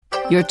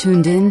You're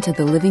tuned in to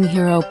the Living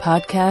Hero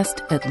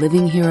podcast at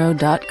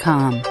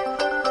livinghero.com.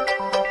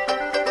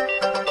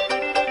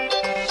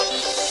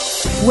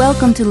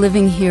 Welcome to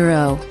Living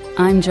Hero.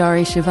 I'm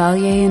Jari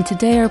Chevalier, and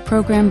today our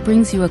program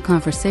brings you a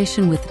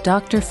conversation with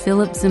Dr.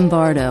 Philip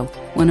Zimbardo,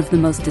 one of the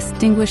most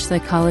distinguished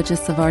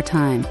psychologists of our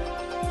time.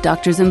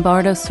 Dr.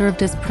 Zimbardo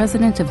served as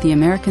president of the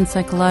American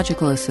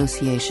Psychological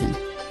Association.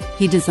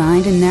 He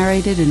designed and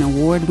narrated an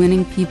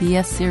award-winning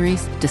PBS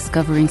series,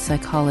 Discovering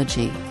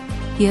Psychology.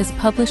 He has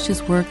published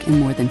his work in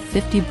more than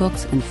 50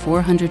 books and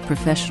 400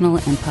 professional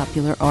and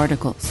popular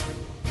articles.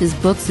 His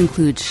books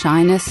include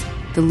Shyness,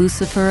 The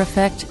Lucifer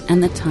Effect,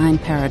 and The Time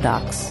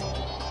Paradox.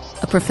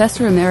 A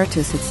professor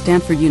emeritus at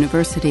Stanford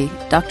University,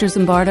 Dr.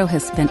 Zimbardo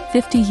has spent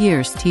 50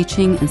 years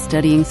teaching and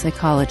studying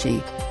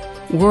psychology.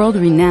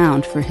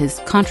 World-renowned for his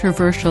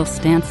controversial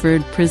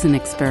Stanford prison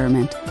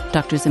experiment,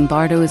 Dr.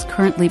 Zimbardo is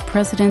currently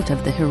president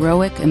of the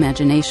Heroic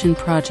Imagination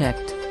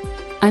Project.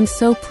 I'm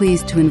so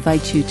pleased to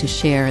invite you to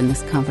share in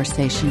this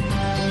conversation.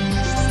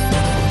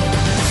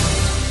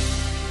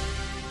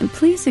 And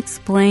please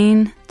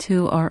explain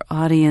to our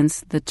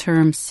audience the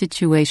term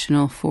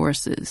situational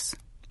forces.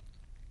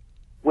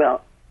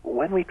 Well,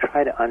 when we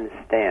try to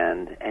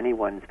understand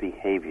anyone's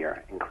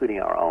behavior, including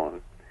our own,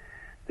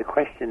 the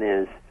question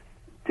is,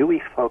 do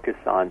we focus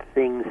on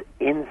things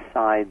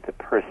inside the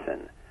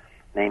person,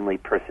 namely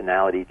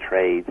personality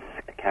traits,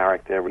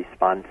 character,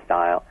 response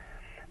style,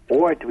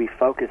 or do we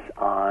focus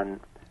on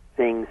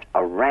things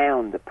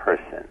around the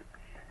person?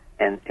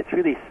 And it's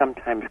really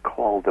sometimes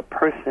called the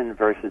person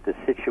versus the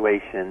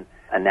situation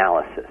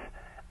analysis.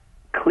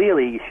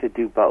 Clearly, you should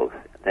do both.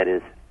 That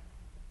is,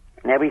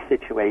 in every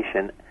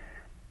situation,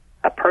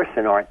 a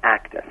person or an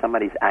actor,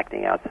 somebody's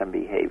acting out some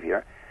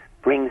behavior,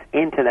 brings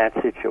into that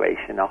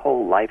situation a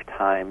whole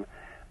lifetime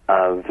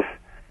of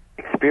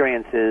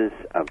experiences,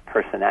 of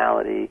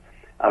personality,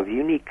 of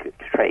unique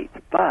traits.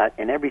 But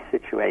in every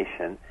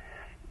situation,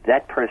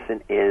 that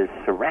person is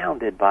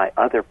surrounded by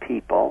other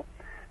people,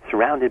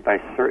 surrounded by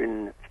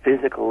certain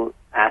physical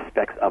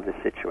aspects of the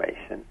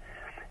situation,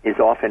 is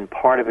often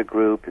part of a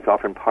group, is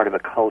often part of a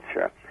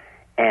culture.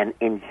 And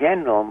in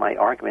general, my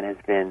argument has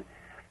been,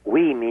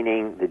 we,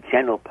 meaning the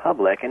general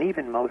public, and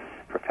even most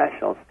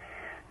professionals,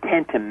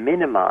 tend to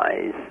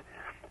minimize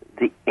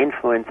the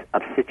influence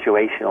of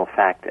situational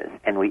factors,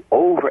 and we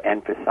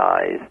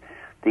overemphasize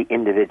the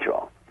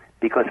individual,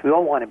 because we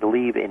all want to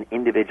believe in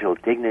individual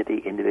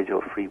dignity,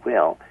 individual free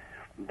will,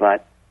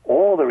 but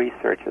all the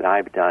research that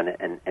I've done,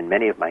 and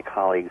many of my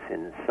colleagues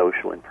in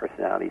social and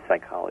personality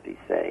psychology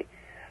say,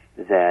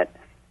 that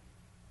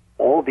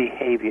all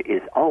behavior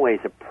is always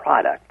a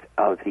product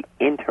of the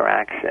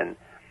interaction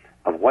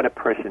of what a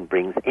person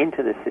brings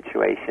into the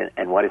situation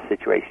and what a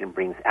situation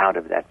brings out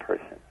of that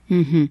person.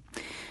 Mm-hmm.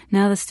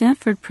 Now, the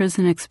Stanford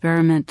prison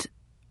experiment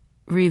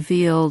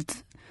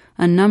revealed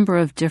a number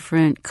of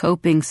different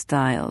coping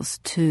styles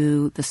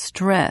to the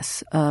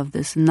stress of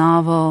this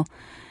novel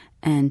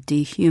and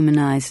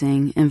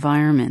dehumanizing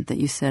environment that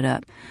you set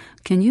up.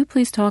 Can you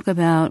please talk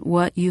about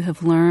what you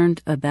have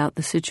learned about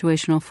the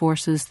situational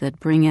forces that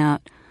bring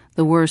out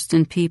the worst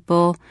in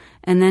people,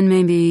 and then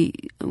maybe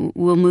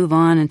we'll move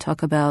on and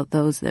talk about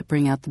those that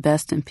bring out the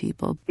best in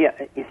people? Yeah,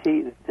 you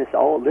see, this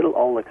little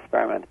old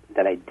experiment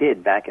that I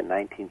did back in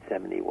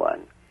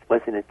 1971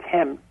 was an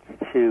attempt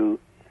to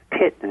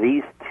pit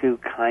these two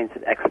kinds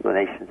of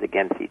explanations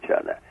against each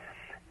other.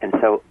 And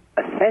so,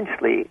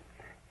 essentially,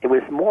 it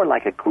was more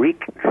like a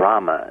Greek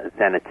drama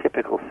than a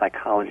typical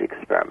psychology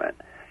experiment.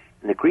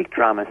 And the Greek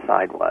drama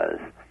side was,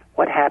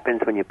 what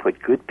happens when you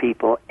put good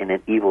people in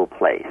an evil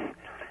place?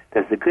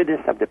 Does the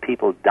goodness of the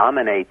people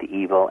dominate the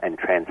evil and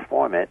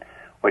transform it,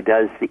 or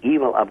does the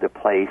evil of the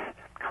place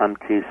come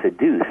to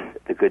seduce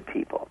the good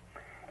people?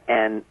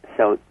 And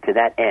so to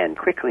that end,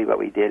 quickly what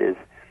we did is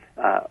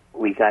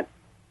we got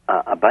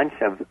a bunch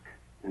of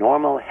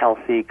normal,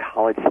 healthy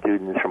college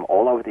students from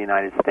all over the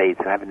United States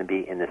who happened to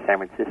be in the San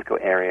Francisco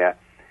area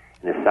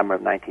in the summer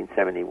of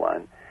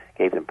 1971,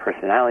 gave them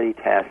personality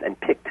tests, and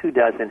picked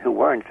 24 who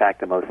were, in fact,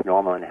 the most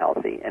normal and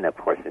healthy, and, of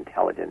course,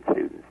 intelligent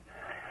students.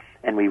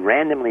 And we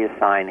randomly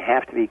assigned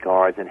half to be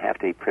guards and half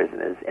to be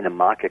prisoners in a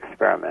mock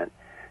experiment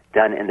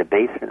done in the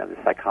basement of the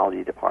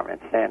psychology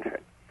department at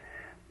Stanford.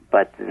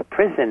 But the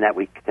prison that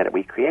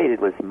we created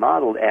was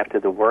modeled after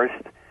the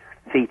worst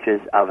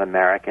features of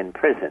American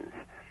prisons,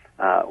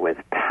 with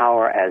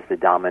power as the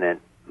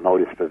dominant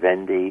modus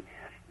vivendi,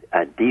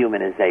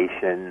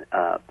 dehumanization,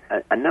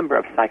 a number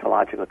of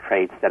psychological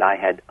traits that I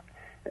had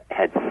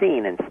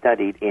seen and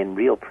studied in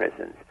real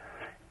prisons.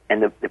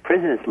 And the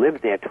prisoners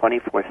lived there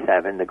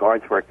 24/7. The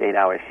guards worked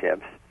 8-hour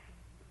shifts.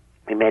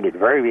 We made it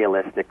very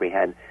realistic. We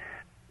had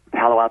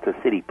Palo Alto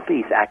City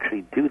Police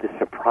actually do the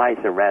surprise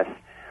arrest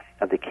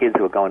of the kids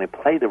who were going to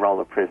play the role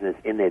of prisoners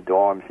in their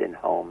dorms, in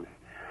homes.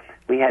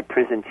 We had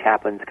prison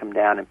chaplains come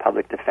down and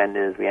public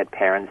defenders. We had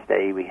Parents'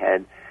 Day. We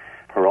had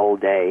Parole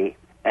Day.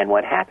 And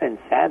what happened,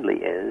 sadly,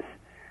 is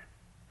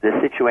the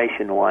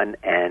situation won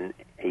and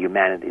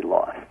humanity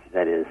lost.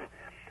 That is,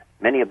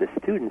 many of the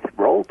students,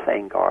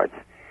 role-playing guards,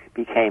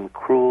 became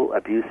cruel,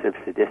 abusive,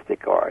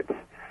 sadistic guards.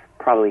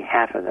 probably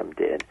half of them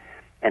did.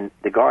 And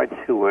the guards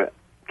who were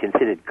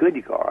considered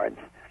good guards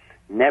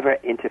never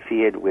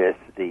interfered with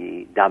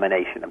the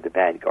domination of the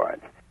bad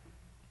guards.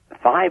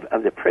 5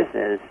 of the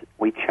prisoners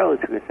we chose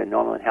because they're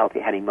normal and healthy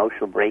had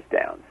emotional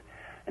breakdowns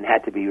and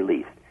had to be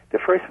released. The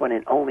first one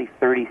in only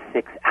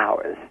 36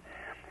 hours.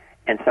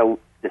 And so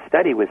the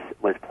study was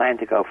planned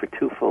to go for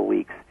 2 full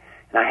weeks,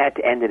 and I had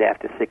to end it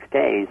after 6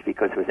 days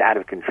because it was out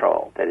of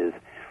control. That is,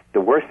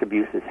 the worst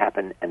abuses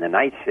happened in the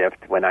night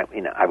shift when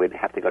I would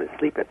have to go to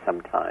sleep at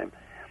some time.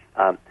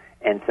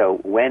 And so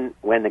when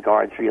the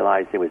guards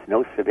realized there was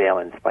no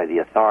surveillance by the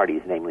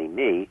authorities, namely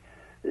me,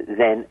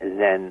 then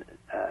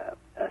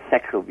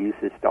sexual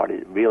abuses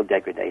started, real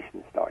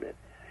degradation started.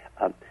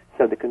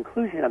 So the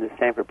conclusion of the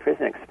Stanford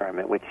Prison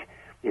Experiment, which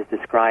is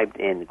described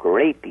in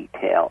great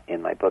detail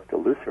in my book, The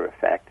Lucifer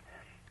Effect,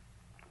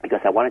 because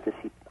I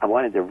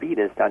wanted the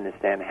readers to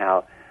understand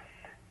how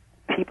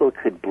people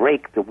could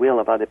break the will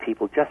of other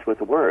people just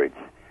with words.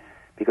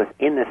 Because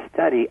in the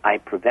study, I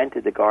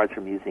prevented the guards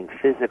from using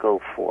physical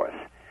force.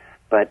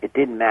 But it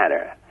didn't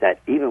matter that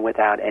even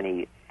without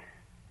any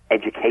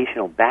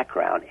educational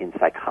background in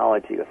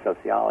psychology or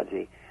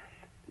sociology,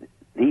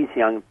 these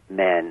young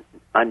men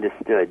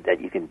understood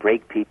that you can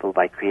break people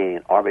by creating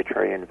an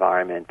arbitrary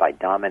environment, by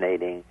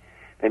dominating,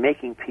 by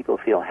making people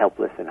feel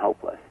helpless and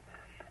hopeless.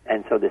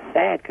 And so the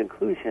sad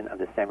conclusion of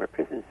the Stanford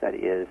Prison Study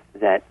is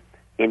that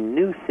in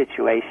new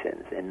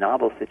situations, in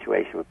novel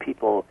situations where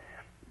people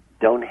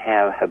don't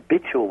have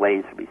habitual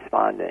ways of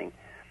responding,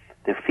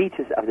 the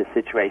features of the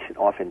situation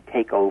often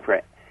take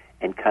over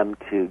and come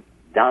to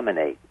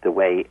dominate the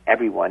way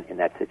everyone in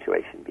that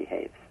situation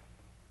behaves.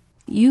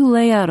 You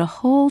lay out a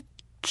whole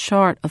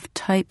chart of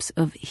types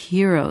of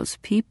heroes,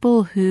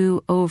 people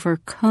who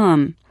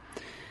overcome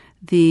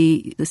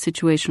the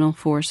situational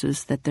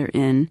forces that they're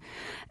in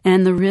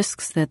and the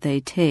risks that they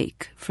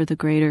take for the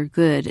greater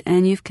good.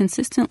 And you've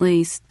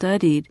consistently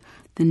studied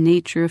the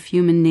nature of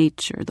human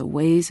nature, the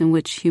ways in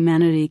which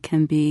humanity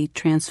can be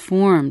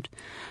transformed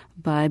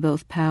by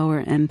both power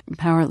and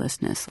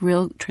powerlessness,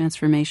 real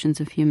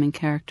transformations of human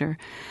character.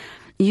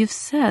 You've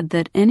said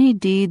that any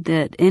deed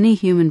that any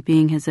human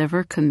being has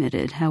ever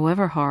committed,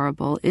 however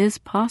horrible, is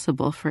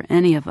possible for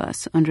any of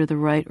us under the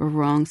right or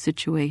wrong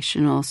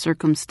situational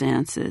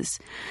circumstances.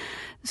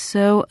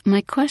 So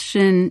my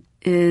question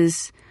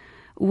is,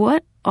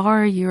 what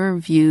are your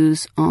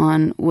views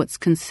on what's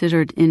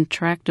considered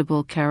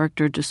intractable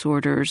character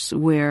disorders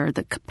where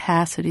the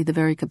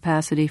very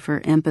capacity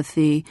for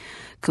empathy,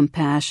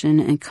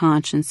 compassion, and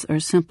conscience are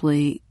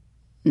simply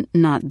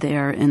not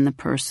there in the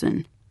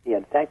person? Yeah,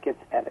 that gets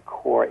at a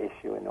core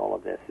issue in all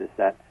of this, is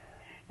that,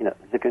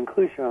 the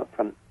conclusion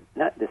from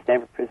not the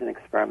Stanford Prison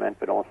Experiment,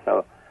 but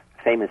also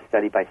a famous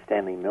study by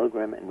Stanley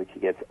Milgram in which he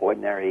gets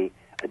ordinary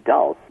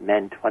adults,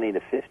 men 20 to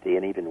 50,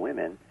 and even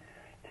women,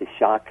 to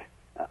shock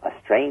a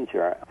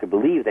stranger, to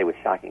believe they were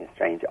shocking a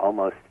stranger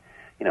almost,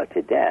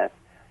 to death,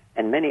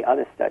 and many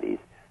other studies.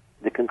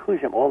 The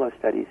conclusion of all those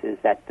studies is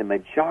that the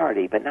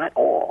majority, but not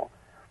all,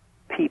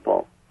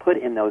 people put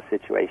in those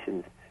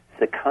situations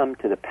succumb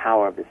to the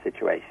power of the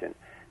situation.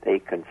 They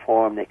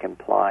conform, they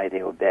comply,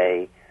 they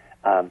obey.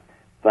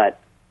 But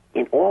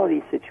in all of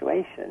these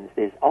situations,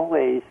 there's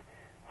always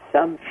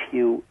some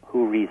few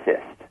who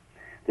resist.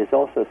 There's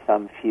also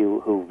some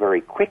few who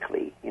very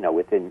quickly,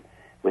 within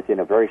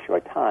a very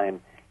short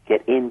time,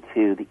 get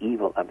into the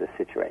evil of the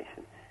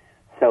situation.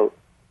 So,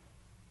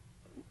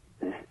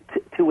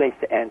 two ways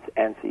to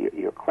answer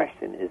your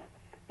question is,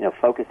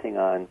 focusing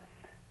on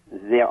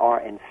there are,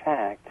 in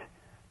fact,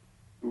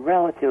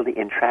 relatively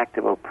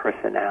intractable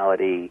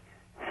personality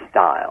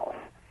styles,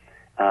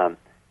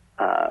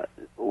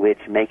 which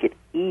make it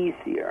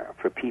easier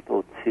for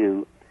people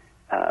to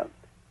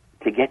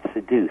get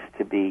seduced,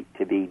 to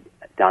be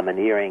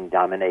domineering,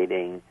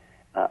 dominating,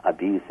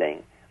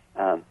 abusing.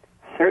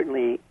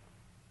 Certainly,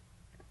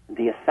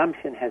 the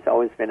assumption has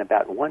always been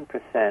about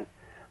 1%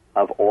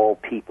 of all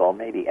people,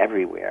 maybe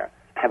everywhere,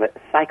 have a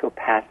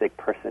psychopathic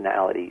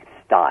personality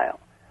style.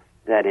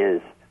 That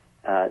is,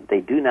 they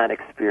do not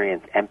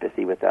experience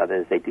empathy with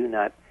others. They do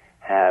not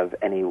have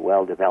any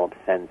well-developed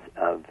sense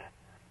of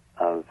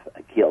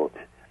guilt.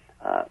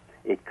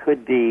 It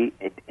could be,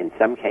 in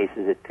some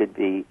cases, it could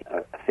be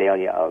a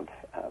failure of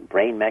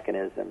brain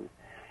mechanisms.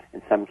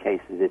 In some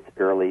cases, it's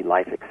early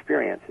life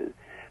experiences.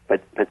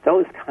 But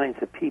those kinds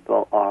of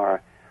people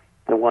are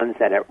the ones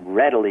that are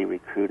readily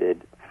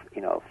recruited,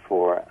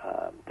 for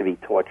to be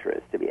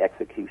torturers, to be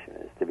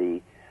executioners, to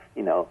be,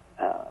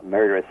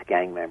 murderous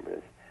gang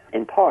members.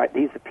 In part,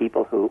 these are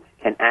people who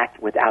can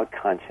act without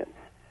conscience.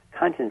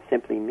 Conscience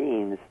simply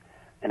means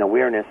an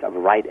awareness of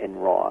right and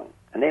wrong.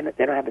 And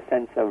they don't have a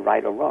sense of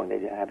right or wrong. They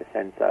have a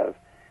sense of,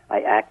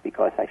 I act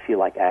because I feel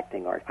like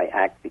acting, or I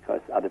act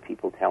because other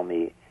people tell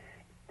me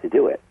to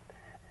do it.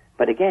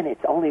 But again,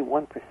 it's only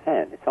 1%.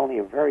 It's only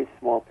a very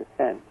small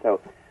percent.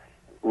 So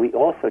we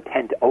also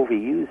tend to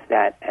overuse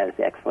that as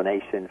the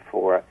explanation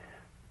for,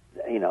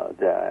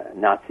 the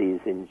Nazis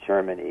in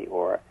Germany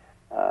or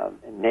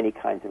many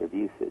kinds of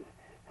abuses.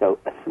 So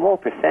a small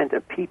percent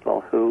of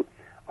people who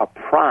are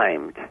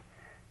primed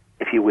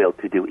if you will,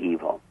 to do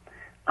evil.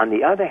 On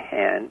the other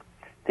hand,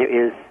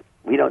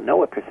 we don't know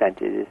what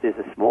percent it is. There's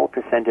a small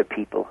percent of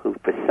people who,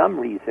 for some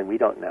reason we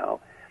don't know,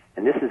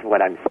 and this is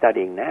what I'm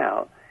studying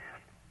now,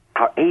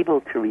 are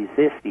able to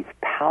resist these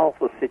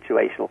powerful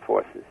situational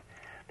forces.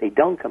 They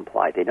don't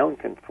comply. They don't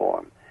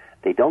conform.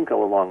 They don't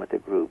go along with the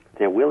group.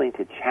 They're willing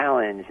to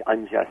challenge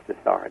unjust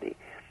authority.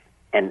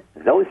 And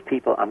those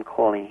people I'm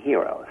calling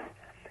heroes.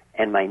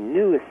 And my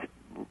newest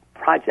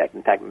project,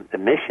 in fact, the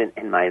mission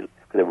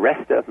for the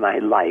rest of my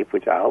life,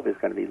 which I hope is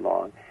going to be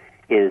long,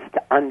 is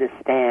to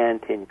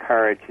understand, to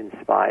encourage,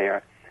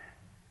 inspire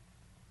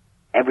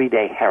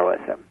everyday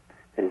heroism.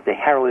 That is the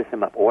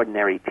heroism of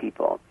ordinary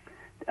people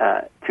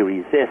to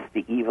resist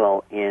the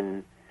evil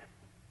in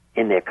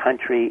their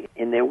country,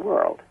 in their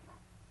world.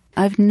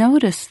 I've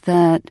noticed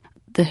that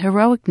the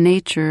heroic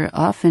nature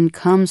often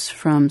comes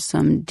from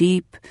some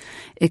deep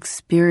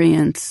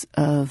experience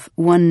of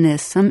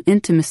oneness, some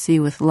intimacy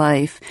with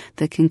life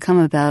that can come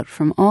about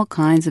from all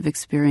kinds of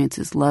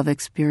experiences, love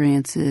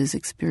experiences,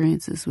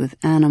 experiences with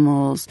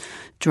animals,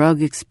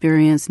 drug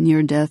experience,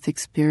 near-death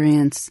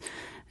experience,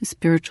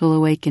 spiritual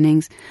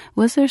awakenings.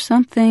 Was there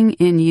something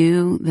in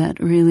you that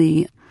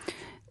really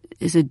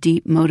is a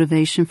deep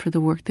motivation for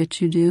the work that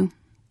you do?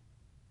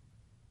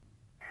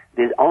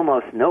 There's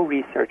almost no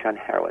research on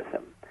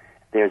heroism.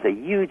 There's a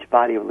huge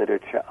body of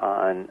literature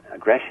on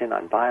aggression,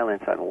 on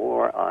violence, on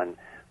war, on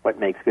what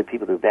makes good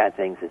people do bad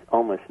things. There's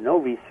almost no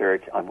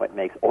research on what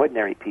makes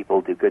ordinary people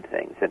do good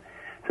things. And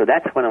so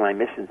that's one of my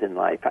missions in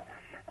life.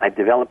 I've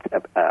developed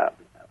a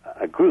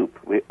group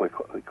we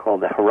call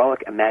the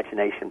Heroic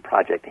Imagination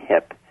Project,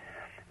 HIP.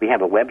 We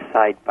have a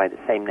website by the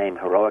same name,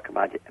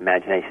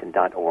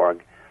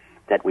 heroicimagination.org,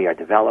 that we are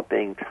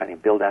developing, trying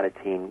to build out a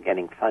team,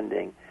 getting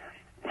funding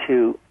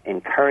to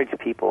encourage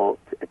people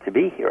to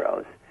be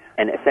heroes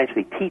and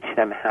essentially teach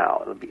them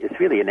how. It's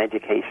really an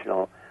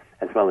educational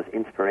as well as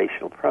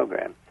inspirational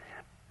program.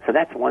 So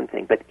that's one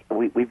thing. But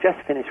we've just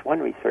finished one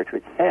research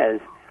which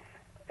says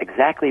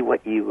exactly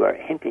what you were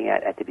hinting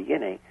at the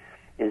beginning,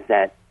 is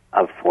that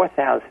of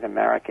 4,000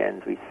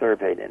 Americans we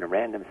surveyed in a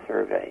random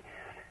survey,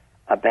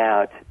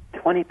 about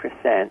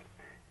 20%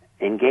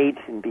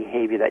 engaged in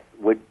behavior that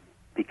would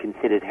be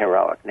considered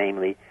heroic,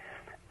 namely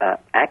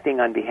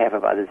acting on behalf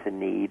of others in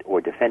need or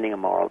defending a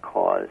moral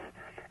cause,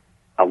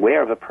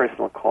 aware of a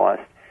personal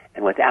cost,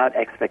 and without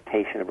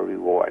expectation of a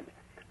reward.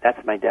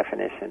 That's my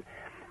definition.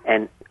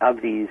 And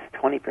of these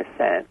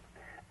 20%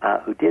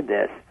 who did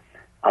this,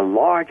 a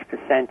large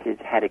percentage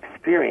had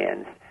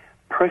experienced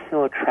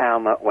personal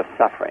trauma or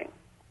suffering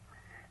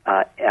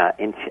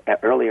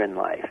earlier in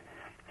life.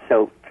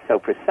 So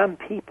for some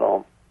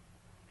people,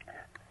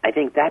 I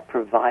think that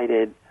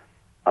provided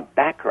a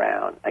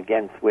background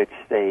against which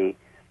they,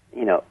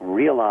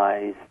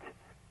 realized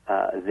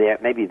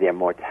their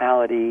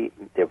mortality,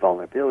 their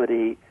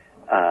vulnerability,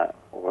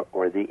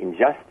 or the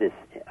injustice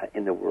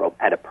in the world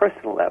at a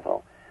personal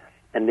level.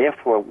 And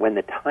therefore, when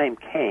the time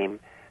came,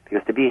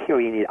 because to be a hero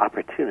you need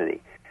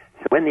opportunity.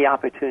 So when the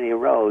opportunity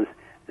arose,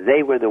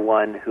 they were the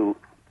one who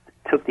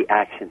took the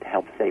action to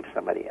help save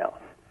somebody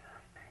else.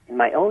 In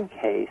my own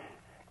case,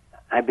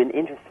 I've been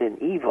interested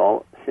in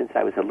evil since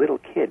I was a little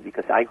kid,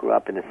 because I grew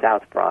up in the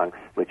South Bronx,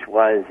 which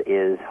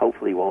is,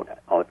 hopefully won't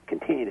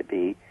continue to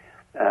be,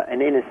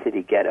 an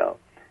inner-city ghetto.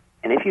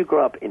 And if you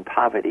grow up in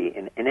poverty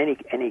in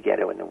any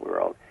ghetto in the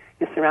world,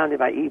 you're surrounded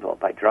by evil,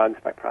 by drugs,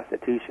 by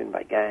prostitution,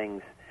 by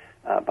gangs,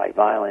 by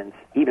violence,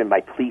 even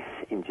by police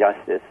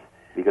injustice,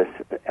 because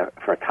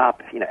for a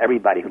cop,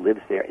 everybody who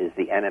lives there is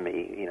the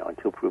enemy,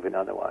 until proven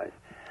otherwise.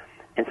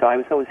 And so I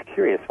was always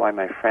curious why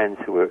my friends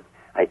who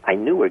I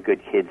knew were good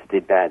kids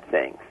did bad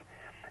things.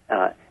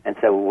 And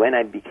so when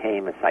I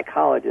became a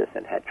psychologist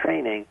and had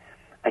training,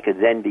 I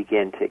could then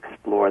begin to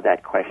explore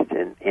that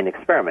question in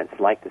experiments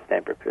like the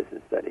Stanford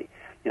Prison Study.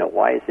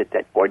 Why is it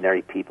that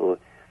ordinary people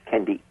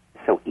can be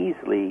so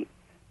easily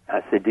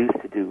seduced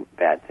to do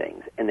bad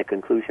things? And the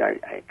conclusion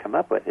I come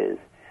up with is,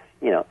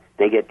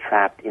 they get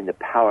trapped in the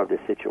power of the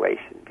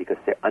situation because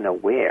they're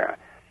unaware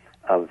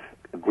of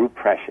group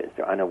pressures.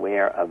 They're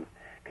unaware of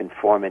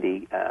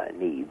conformity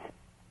needs.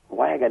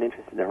 Why I got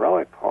interested in the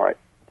heroic part,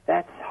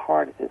 that's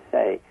hard to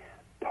say.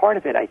 Part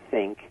of it, I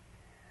think,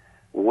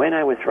 when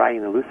I was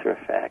writing The Lucifer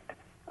Effect,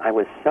 I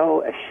was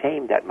so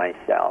ashamed at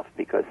myself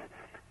because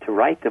to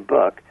write the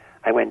book,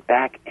 I went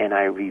back and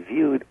I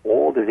reviewed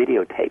all the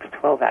videotapes,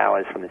 12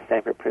 hours from the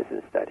Stanford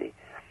Prison Study,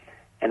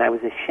 and I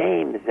was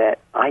ashamed that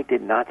I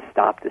did not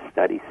stop the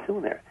study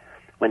sooner.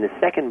 When the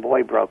second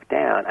boy broke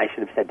down, I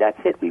should have said, that's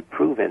it, we've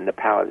proven the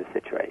power of the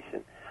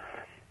situation.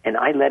 And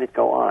I let it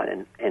go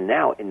on, and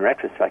now, in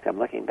retrospect, I'm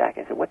looking back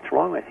and I said, what's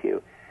wrong with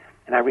you?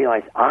 And I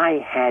realized I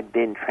had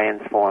been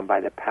transformed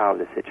by the power of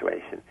the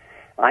situation.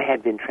 I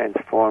had been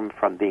transformed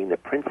from being the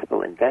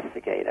principal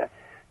investigator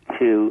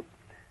to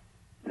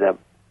the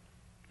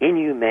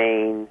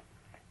inhumane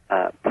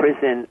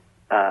prison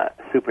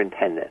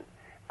superintendent.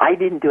 I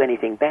didn't do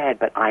anything bad,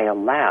 but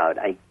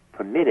I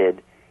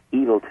permitted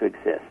evil to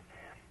exist.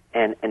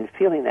 And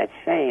feeling that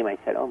shame, I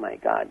said, oh my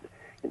God,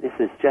 this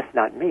is just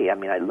not me. I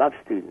mean, I love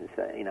students.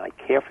 I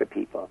care for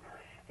people.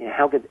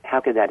 how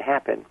could that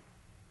happen?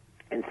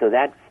 And so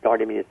that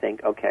started me to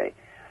think, okay,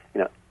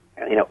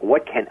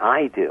 what can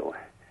I do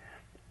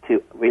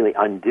to really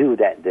undo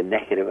the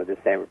negative of the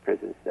Stanford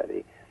Prison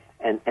Study?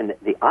 And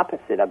the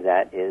opposite of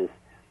that is,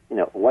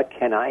 what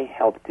can I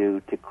help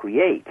do to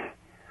create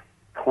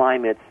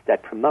climates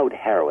that promote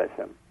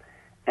heroism?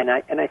 And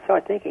I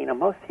started thinking,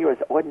 most heroes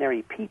are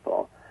ordinary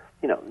people.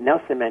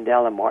 Nelson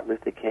Mandela, Martin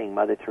Luther King,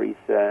 Mother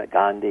Teresa,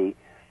 Gandhi.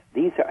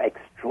 These are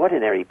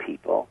extraordinary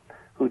people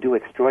who do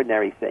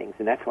extraordinary things,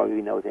 and that's why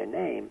we know their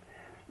name.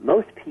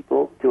 Most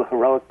people do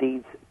heroic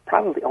deeds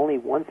probably only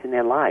once in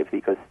their lives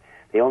because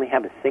they only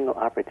have a single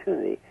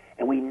opportunity,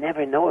 and we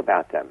never know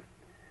about them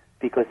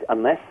because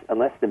unless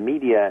the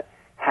media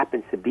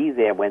happens to be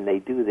there when they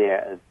do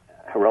their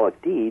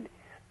heroic deed,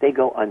 they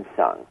go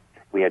unsung.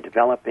 We are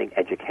developing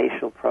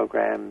educational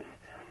programs,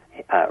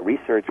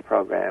 research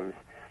programs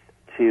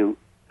to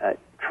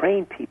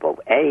train people,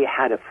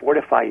 how to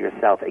fortify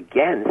yourself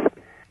against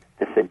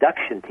the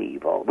seduction to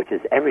evil, which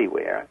is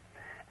everywhere,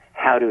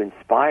 how to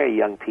inspire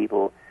young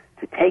people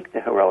to take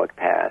the heroic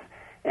path,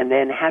 and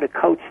then how to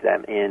coach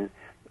them in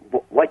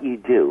what you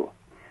do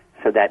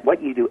so that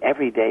what you do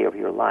every day of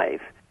your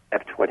life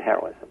is toward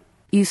heroism.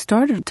 You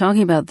started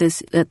talking about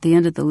this at the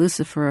end of the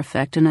Lucifer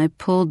Effect, and I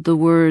pulled the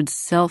words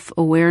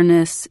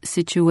self-awareness,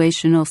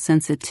 situational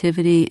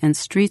sensitivity, and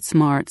street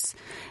smarts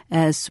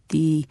as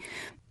the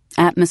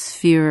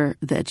atmosphere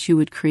that you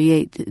would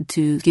create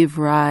to give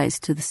rise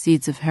to the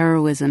seeds of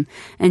heroism.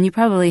 And you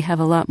probably have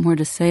a lot more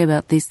to say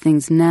about these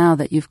things now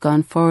that you've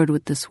gone forward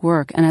with this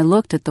work. And I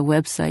looked at the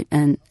website,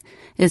 and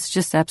it's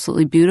just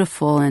absolutely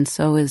beautiful, and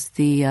so is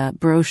the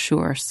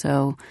brochure.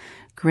 So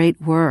great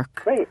work.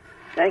 Great.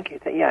 Thank you.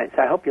 Yeah,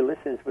 so I hope your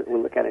listeners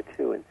will look at it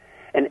too.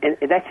 And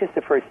that's just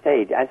the first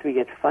stage. As we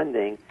get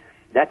funding,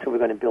 that's what we're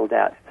going to build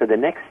out. So the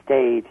next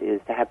stage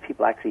is to have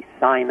people actually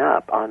sign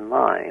up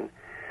online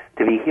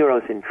to be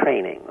heroes in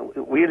training.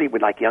 We really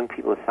would like young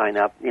people to sign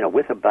up,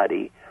 with a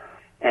buddy,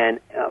 and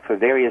for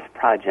various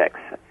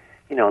projects,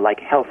 like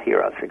health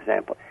heroes, for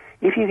example.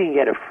 If you can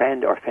get a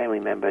friend or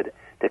family member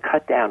to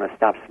cut down or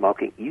stop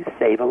smoking, you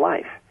save a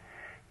life.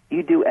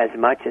 You do as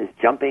much as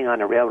jumping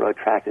on a railroad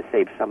track to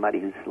save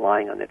somebody who's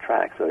lying on the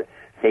tracks or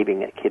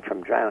saving a kid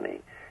from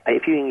drowning.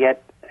 If you can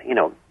get,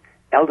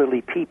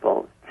 elderly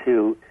people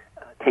to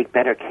take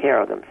better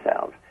care of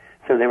themselves.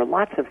 So there are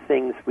lots of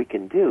things we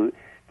can do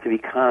to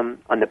become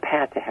on the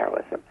path to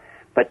heroism.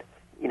 But,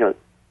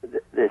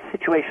 the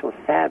situational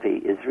savvy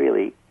is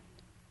really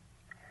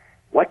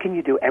what can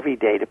you do every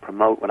day to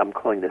promote what I'm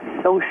calling the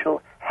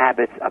social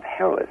habits of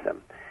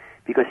heroism?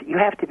 Because you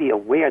have to be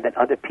aware that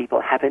other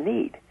people have a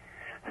need.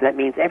 So that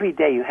means every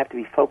day you have to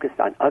be focused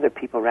on other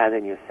people rather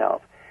than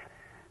yourself.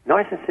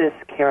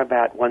 Narcissists care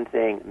about one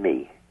thing,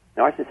 me.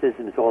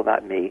 Narcissism is all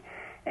about me,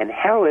 and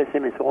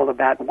heroism is all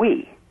about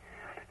we.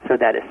 So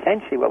that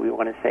essentially what we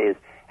want to say is,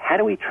 how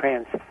do we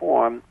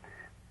transform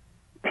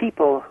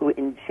people who,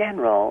 in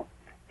general,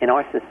 in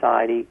our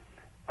society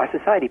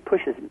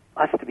pushes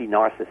us to be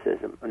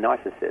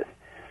narcissists,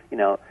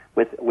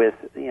 with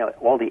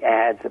all the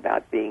ads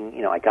about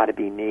being, I got to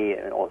be me,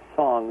 and all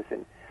songs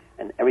and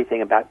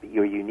everything about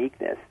your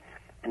uniqueness.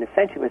 And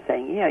essentially we're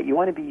saying, you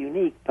want to be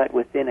unique, but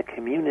within a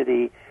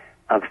community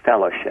of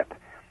fellowship.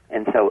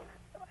 And so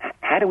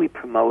how do we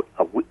promote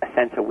a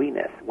sense of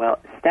we-ness? Well,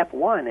 step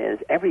one is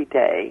every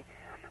day,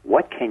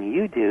 what can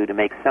you do to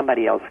make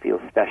somebody else feel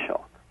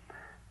special?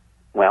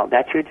 Well,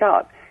 that's your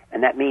job.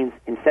 And that means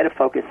instead of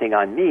focusing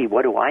on me,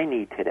 what do I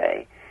need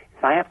today?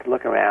 So I have to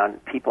look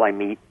around people I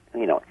meet,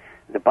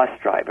 the bus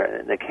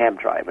driver, the cab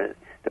driver,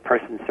 the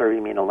person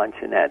serving me in a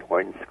luncheonette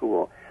or in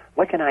school.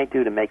 What can I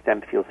do to make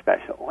them feel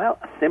special? Well,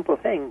 a simple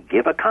thing,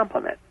 give a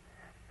compliment.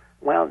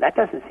 Well, that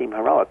doesn't seem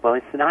heroic. Well,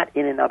 it's not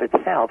in and of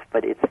itself,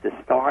 but it's the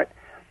start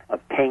of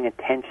paying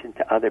attention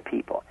to other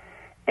people.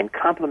 And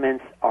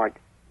compliments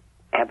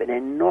have an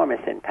enormous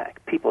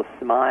impact. People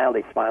smile,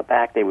 they smile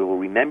back, they will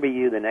remember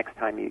you the next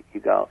time you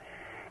go.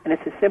 And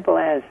it's as simple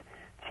as,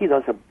 gee,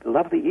 those are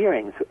lovely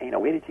earrings.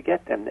 Where did you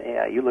get them?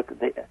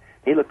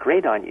 They look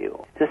great on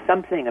you. Just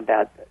something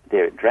about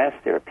their dress,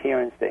 their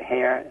appearance, their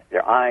hair,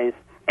 their eyes.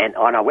 And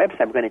on our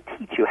website, we're going to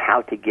teach you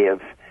how to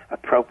give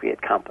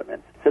appropriate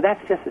compliments. So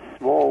that's just a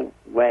small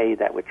way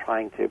that we're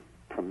trying to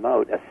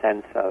promote a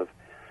sense of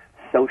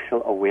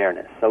social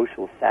awareness,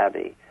 social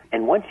savvy.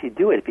 And once you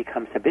do it, it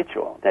becomes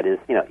habitual. That is,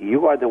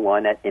 you are the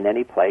one in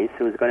any place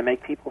who is going to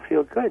make people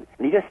feel good.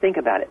 And you just think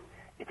about it.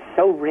 It's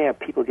so rare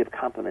people give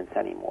compliments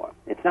anymore.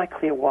 It's not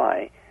clear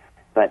why,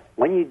 but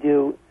when you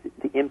do,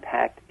 the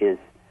impact is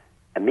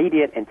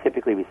immediate and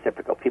typically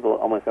reciprocal. People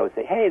almost always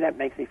say, hey, that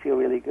makes me feel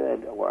really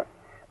good, or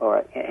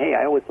hey,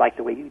 I always like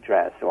the way you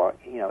dress, or,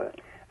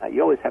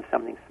 you always have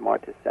something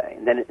smart to say.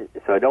 And then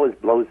so it always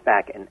blows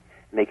back and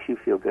makes you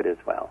feel good as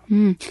well.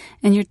 And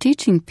you're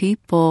teaching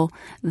people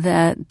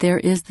that there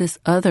is this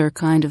other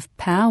kind of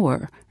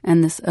power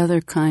and this other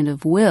kind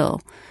of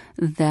will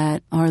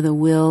that are the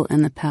will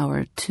and the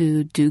power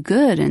to do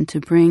good and to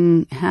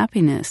bring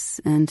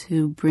happiness and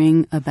to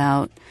bring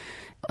about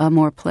a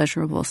more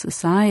pleasurable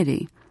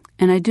society.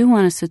 And I do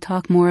want us to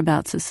talk more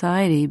about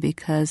society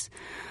because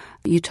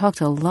you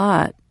talked a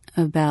lot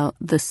about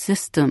the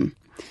system,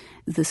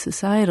 the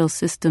societal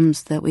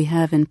systems that we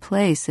have in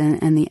place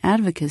and the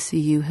advocacy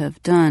you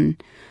have done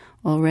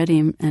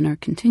already and are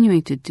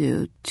continuing to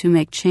do to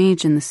make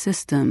change in the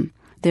system.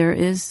 There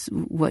is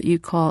what you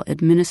call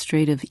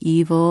administrative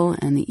evil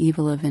and the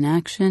evil of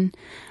inaction.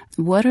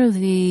 What are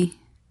the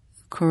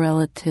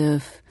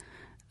correlative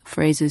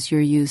phrases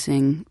you're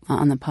using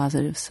on the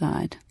positive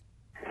side?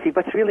 See,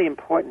 what's really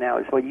important now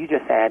is what you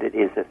just added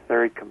is the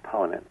third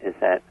component, is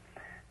that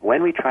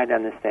when we try to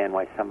understand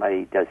why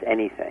somebody does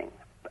anything,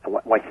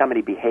 why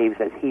somebody behaves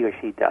as he or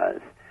she does,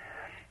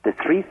 the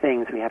three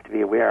things we have to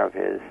be aware of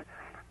is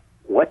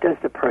what does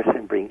the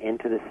person bring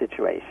into the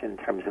situation in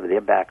terms of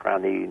their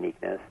background, their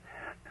uniqueness?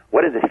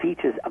 What are the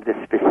features of the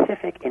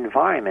specific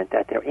environment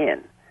that they're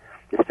in,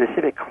 the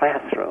specific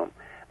classroom,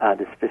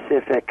 the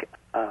specific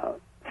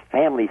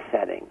family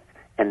setting?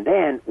 And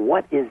then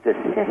what is the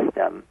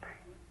system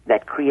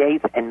that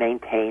creates and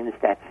maintains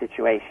that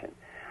situation?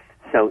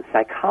 So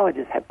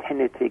psychologists have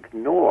tended to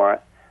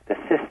ignore the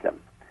system.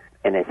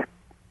 And it's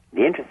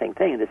the interesting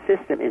thing, the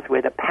system is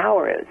where the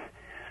power is.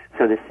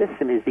 So the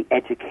system is the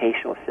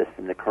educational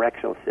system, the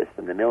correctional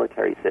system, the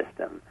military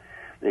system,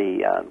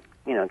 the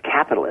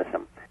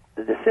capitalism.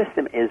 The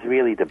system is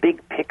really the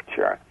big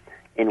picture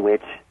in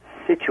which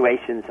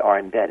situations are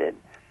embedded.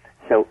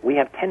 So we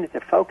have tended to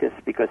focus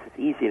because it's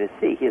easy to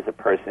see, here's a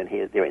person,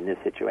 they're in this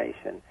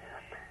situation.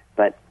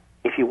 But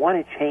if you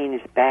want to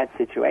change bad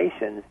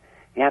situations,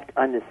 you have to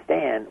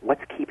understand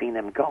what's keeping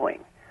them going.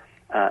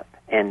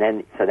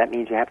 So that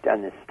means you have to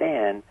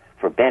understand,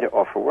 for better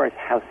or for worse,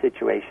 how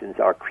situations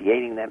are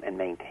creating them and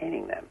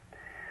maintaining them.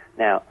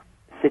 Now,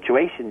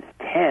 situations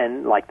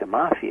tend, like the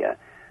mafia,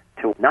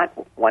 to not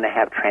want to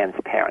have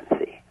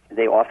transparency.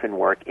 They often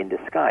work in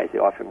disguise. They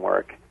often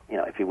work,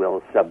 if you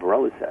will, sub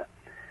rosa.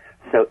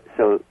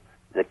 So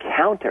the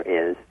counter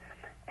is,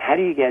 how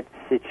do you get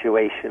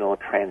situational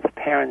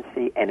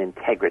transparency and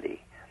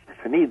integrity?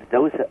 For me,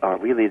 those are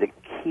really the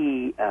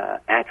key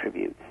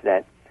attributes.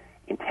 That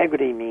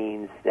integrity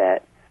means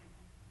that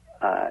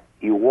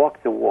you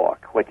walk the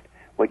walk.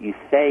 What you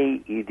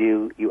say you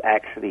do, you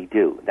actually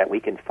do. That we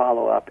can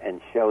follow up and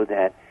show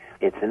that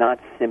it's not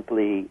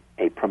simply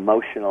a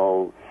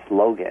promotional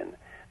slogan,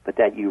 but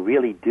that you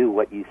really do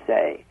what you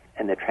say.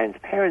 And the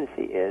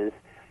transparency is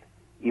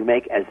you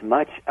make as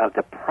much of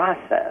the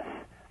process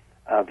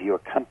of your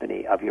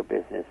company, of your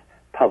business,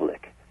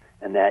 public.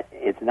 And that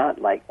it's not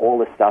like all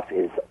the stuff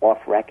is off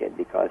record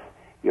because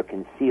you're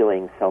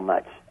concealing so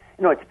much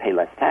in order to pay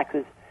less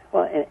taxes.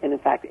 Well, and in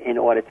fact, in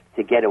order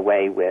to get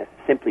away with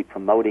simply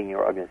promoting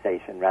your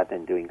organization rather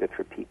than doing good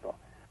for people.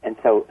 And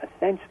so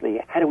essentially,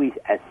 how do we,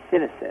 as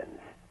citizens,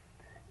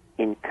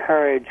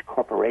 encourage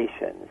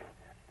corporations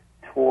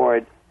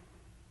toward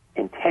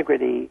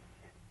integrity?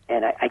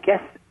 And I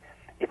guess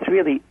it's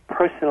really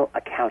personal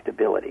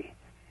accountability.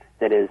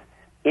 That is,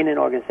 in an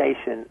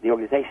organization, the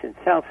organization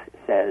itself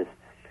says,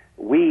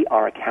 we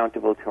are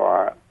accountable to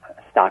our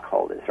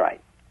stockholders, right?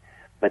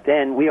 But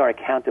then we are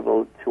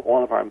accountable to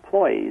all of our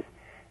employees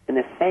in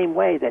the same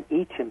way that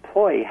each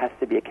employee has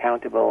to be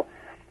accountable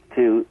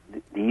to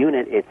the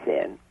unit it's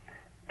in,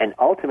 and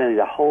ultimately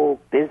the whole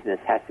business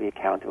has to be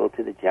accountable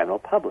to the general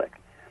public.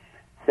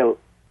 So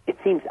it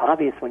seems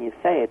obvious when you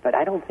say it, but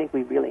I don't think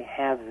we really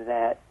have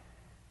that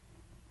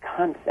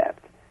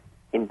concept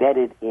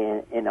embedded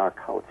in our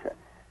culture.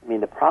 I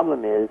mean, the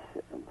problem is,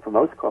 for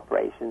most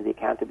corporations, the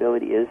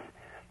accountability is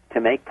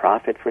to make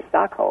profit for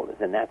stockholders,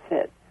 and that's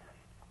it.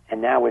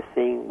 And now we're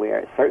seeing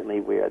where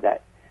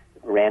that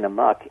ran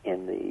amok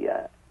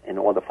in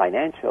all the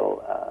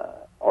financial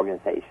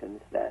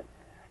organizations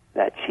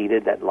that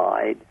cheated, that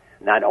lied,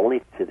 not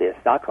only to their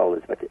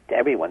stockholders but to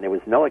everyone. There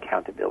was no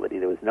accountability,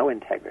 there was no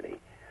integrity,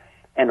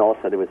 and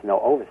also there was no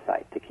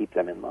oversight to keep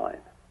them in line.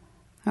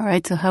 All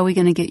right, so how are we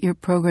going to get your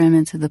program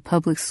into the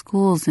public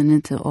schools and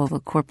into all the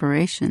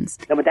corporations?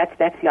 No, but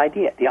that's the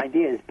idea. The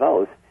idea is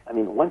both. I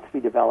mean, once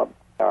we develop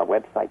our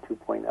website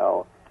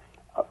 2.0,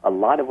 a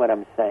lot of what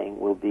I'm saying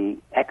will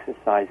be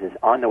exercises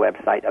on the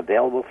website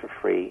available for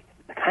free.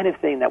 The kind of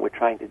thing that we're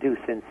trying to do,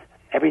 since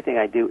everything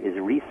I do is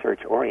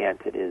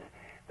research-oriented, is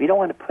we don't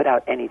want to put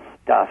out any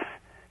stuff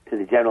to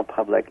the general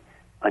public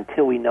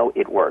until we know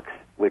it works.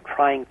 We're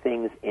trying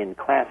things in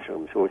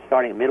classrooms. We're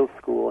starting middle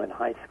school and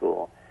high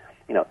school,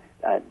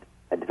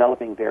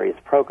 developing various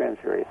programs,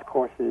 various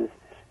courses,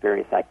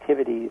 various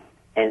activities.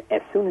 And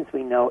as soon as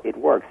we know it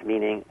works,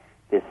 meaning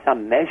there's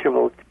some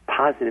measurable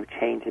positive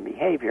change in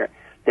behavior,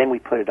 then we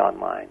put it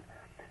online.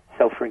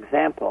 So, for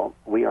example,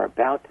 we are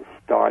about to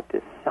start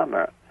this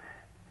summer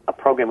a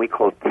program we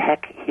call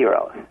Tech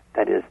Heroes.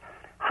 That is,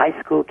 high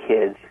school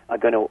kids are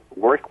going to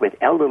work with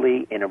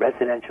elderly in a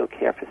residential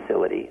care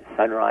facility,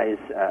 Sunrise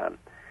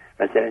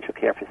Residential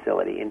Care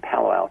Facility in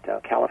Palo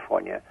Alto,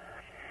 California,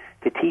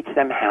 to teach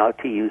them how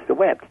to use the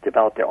web, to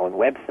develop their own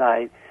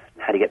website,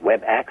 how to get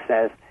web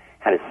access,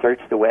 how to search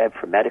the web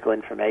for medical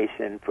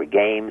information, for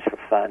games, for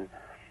fun,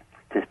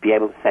 to be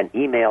able to send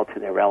email to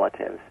their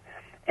relatives.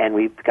 And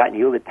we've gotten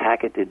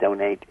Hewlett-Packard to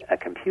donate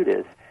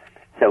computers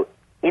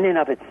in and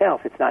of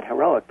itself, it's not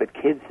heroic, but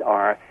kids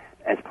are,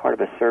 as part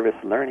of a service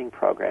learning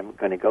program,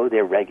 going to go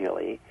there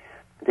regularly.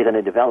 They're going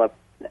to develop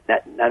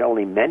not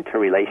only mentor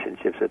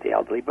relationships with the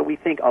elderly, but we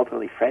think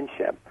ultimately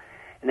friendship.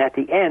 And at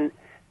the end,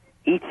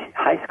 each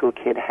high school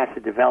kid has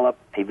to develop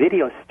a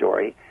video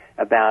story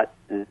about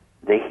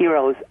the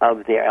heroes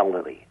of their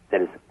elderly.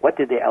 That is, what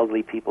did the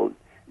elderly people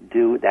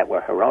do that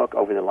were heroic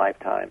over their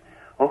lifetime?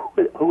 Or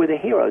who were the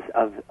heroes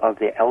of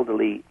the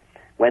elderly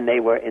when they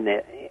were in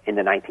the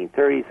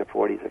 1930s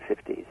or 40s or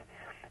 50s?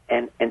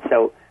 And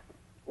so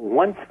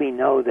once we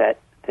know that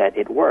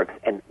it works,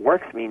 and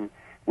works mean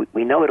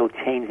we know it'll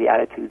change the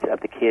attitudes of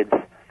the kids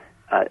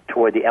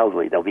toward the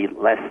elderly. They'll be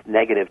less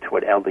negative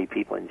toward elderly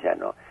people in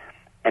general.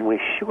 And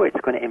we're sure it's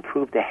going to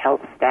improve the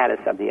health status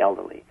of the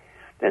elderly.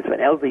 There's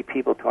when elderly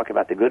people talk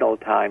about the good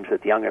old times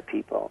with younger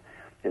people,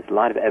 there's a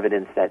lot of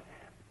evidence that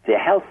their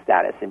health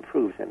status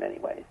improves in many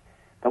ways.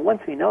 But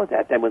once we know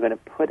that, then we're going to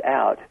put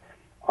out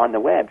on the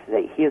web to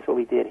say, here's what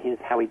we did, here's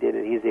how we did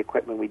it, here's the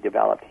equipment we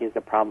developed, here's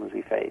the problems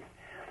we faced,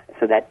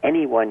 so that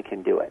anyone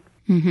can do it.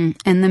 Mm-hmm.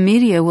 And the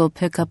media will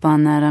pick up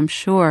on that, I'm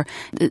sure.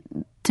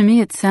 To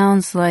me, it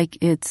sounds like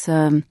it's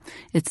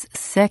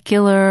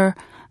secular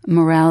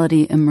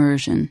morality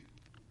immersion.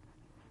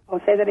 Oh,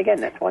 say that again.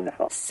 That's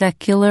wonderful.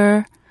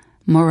 Secular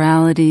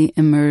morality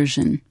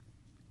immersion.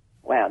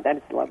 Wow, that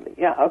is lovely.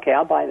 Yeah, okay,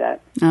 I'll buy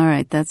that. All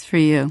right, that's for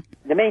you.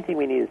 The main thing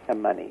we need is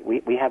some money.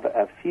 We have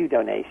a few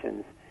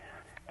donations,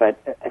 but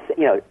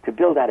to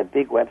build out a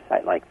big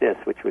website like this,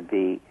 which would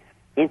be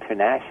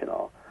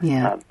international.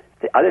 Yeah.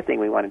 The other thing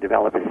we want to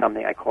develop is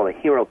something I call a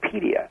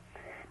Heropedia,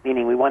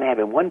 meaning we want to have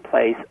in one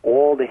place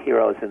all the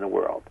heroes in the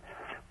world,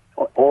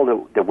 all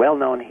the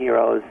well-known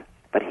heroes,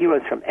 but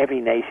heroes from every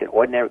nation,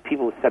 ordinary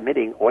people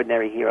submitting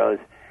ordinary heroes,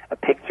 a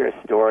picture,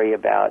 a story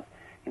about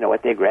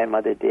what their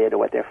grandmother did or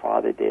what their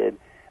father did,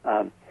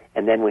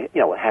 and then we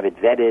have it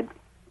vetted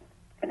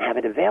and have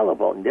it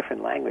available in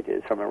different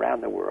languages from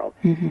around the world,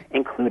 mm-hmm.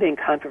 including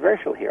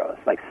controversial heroes.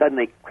 Like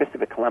suddenly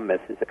Christopher Columbus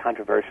is a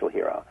controversial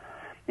hero,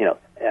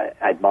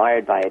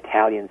 admired by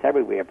Italians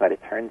everywhere, but it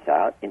turns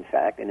out, in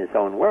fact, in his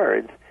own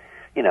words,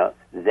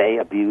 they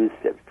abused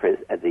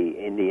the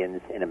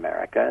Indians in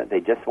America. They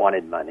just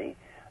wanted money,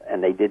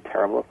 and they did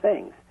terrible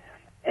things.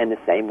 And the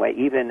same way,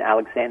 even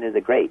Alexander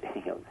the Great,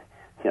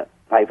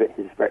 by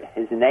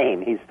his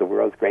name, he's the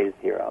world's greatest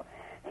hero.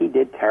 He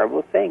did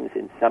terrible things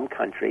in some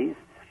countries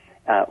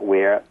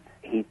where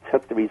he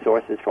took the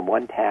resources from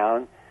one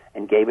town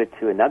and gave it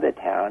to another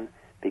town,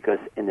 because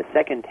in the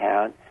second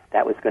town,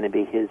 that was going to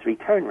be his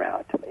return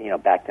route,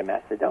 back to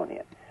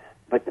Macedonia.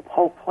 But the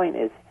whole point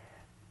is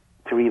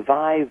to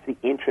revive the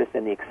interest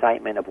and the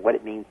excitement of what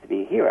it means to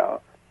be a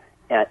hero,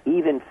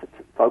 even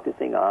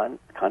focusing on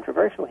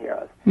controversial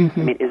heroes.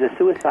 Mm-hmm. I mean, is a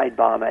suicide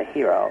bomber a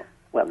hero?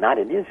 Well, not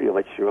in Israel,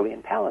 but surely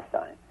in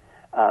Palestine.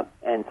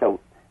 And so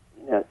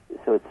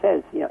it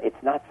says,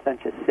 it's not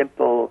such a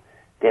simple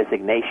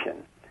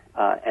designation.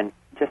 And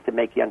just to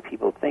make young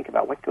people think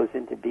about what goes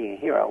into being a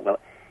hero, well,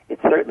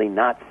 it's certainly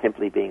not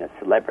simply being a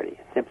celebrity,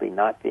 simply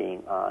not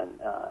being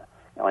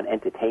on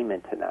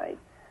Entertainment Tonight.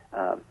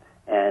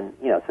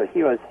 So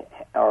heroes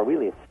are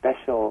really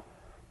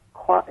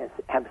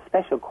have a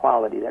special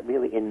quality that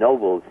really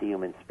ennobles the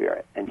human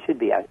spirit and should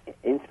be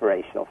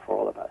inspirational for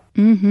all of us.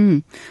 Mm-hmm.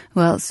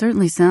 Well, it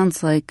certainly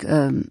sounds like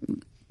a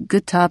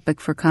good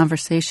topic for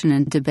conversation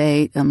and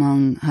debate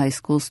among high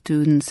school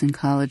students and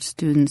college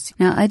students.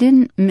 Now, I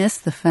didn't miss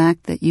the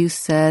fact that you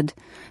said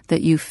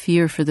that you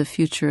fear for the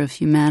future of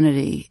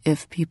humanity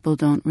if people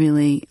don't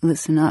really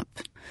listen up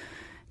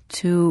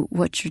to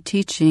what you're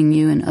teaching,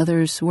 you and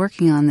others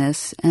working on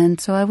this.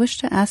 And so I wish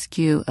to ask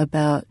you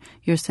about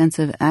your sense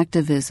of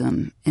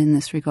activism in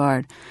this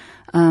regard.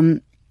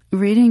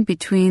 Reading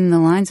between the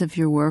lines of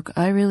your work,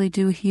 I really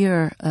do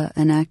hear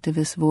an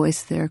activist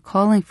voice there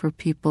calling for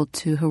people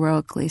to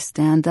heroically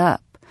stand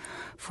up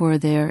for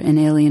their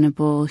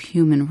inalienable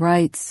human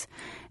rights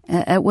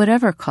at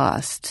whatever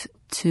cost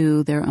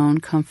to their own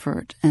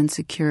comfort and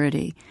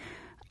security.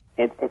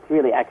 It's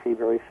really actually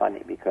very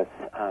funny because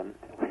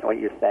what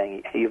you're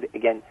saying, you've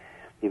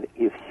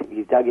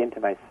dug into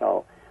my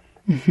soul.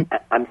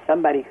 I'm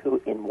somebody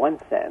who, in one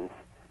sense,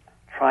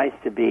 tries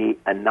to be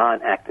a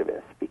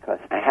non-activist because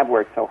I have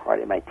worked so hard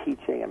in my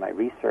teaching and my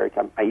research.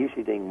 I'm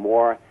usually doing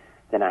more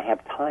than I have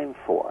time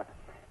for.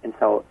 And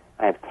so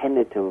I have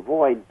tended to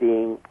avoid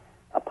being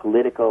a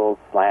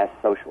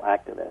political/social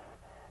activist.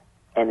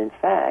 And in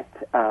fact,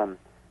 I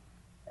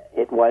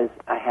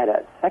had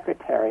a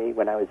secretary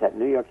when I was at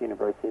New York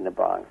University in the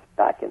Bronx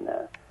back in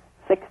the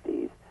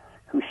 60s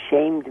who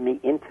shamed me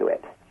into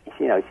it.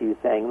 She was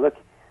saying, look,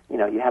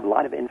 you have a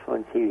lot of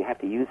influence here. You have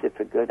to use it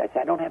for good. I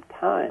said, I don't have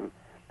time.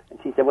 And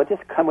she said, well,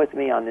 just come with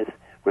me on this.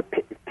 We're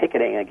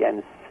picketing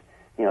against,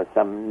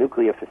 some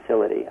nuclear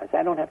facility. I said,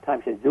 I don't have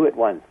time. She said, do it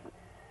once.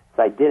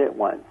 So I did it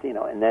once,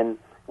 and then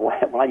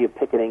while you're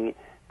picketing,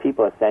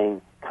 people are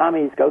saying,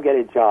 commies, go get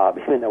a job,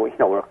 even though,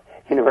 we're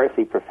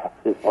university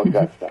professors or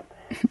just stuff.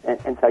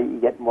 And so you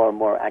get more and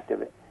more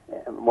active,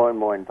 more and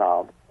more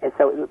involved. And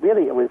so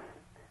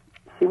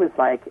she was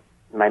like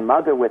my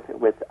mother with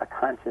a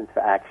conscience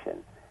for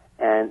action.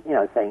 and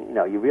saying,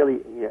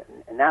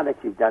 now that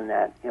you've done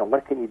that,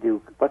 what can you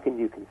do? What can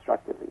you do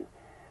constructively?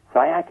 So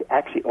I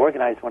actually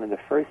organized one of the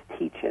first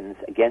teach-ins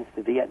against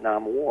the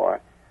Vietnam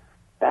War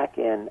back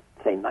in,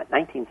 say,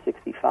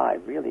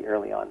 1965, really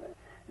early on.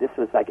 This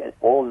was like an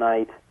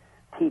all-night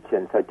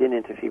teach-in, so it didn't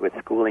interfere with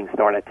schooling,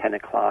 start at 10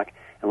 o'clock.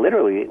 And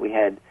literally, we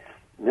had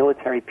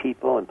military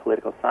people and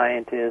political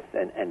scientists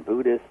and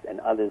Buddhists and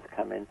others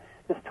come in,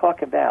 just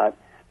talk about,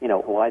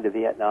 why the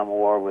Vietnam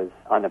War was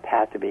on the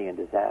path to being a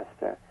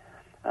disaster.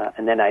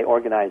 And then I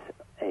organized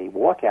a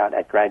walkout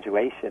at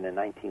graduation in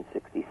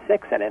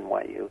 1966 at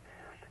NYU,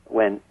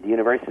 when the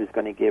university was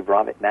going to give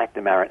Robert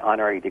McNamara an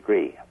honorary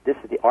degree. This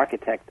is the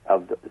architect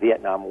of the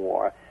Vietnam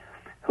War,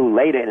 who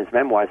later in his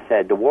memoirs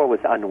said the war was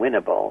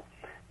unwinnable,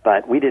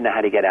 but we didn't know how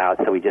to get out,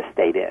 so we just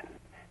stayed in.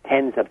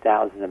 Tens of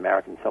thousands of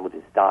American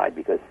soldiers died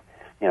because,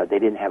 they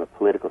didn't have a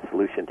political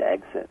solution to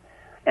exit.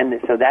 And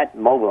so that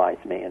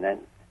mobilized me. And then,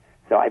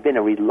 so I've been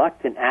a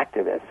reluctant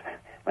activist.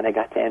 When I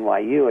got to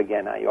NYU,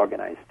 again, I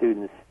organized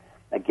students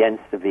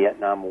against the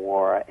Vietnam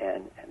War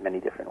in many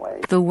different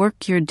ways. The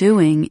work you're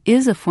doing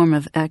is a form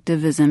of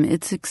activism.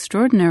 It's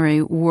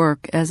extraordinary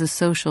work as a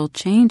social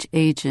change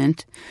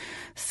agent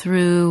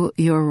through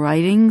your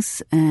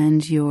writings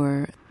and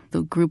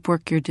the group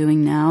work you're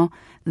doing now.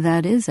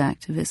 That is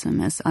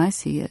activism, as I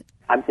see it.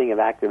 I'm thinking of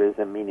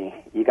activism meaning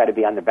you got to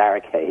be on the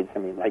barricades.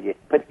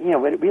 But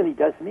what it really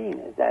does mean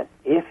is that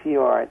if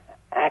you're an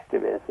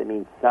activist, it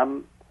means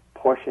some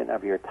portion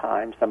of your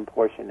time, some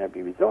portion of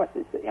your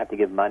resources. You have to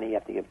give money, you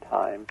have to give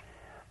time,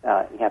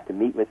 you have to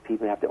meet with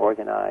people, you have to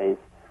organize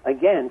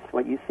against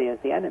what you see as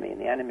the enemy. And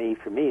the enemy,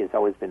 for me, has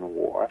always been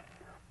war.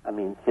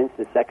 Since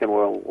the Second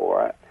World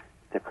War,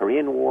 the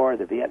Korean War,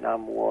 the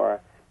Vietnam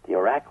War, the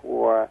Iraq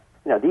War,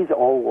 these are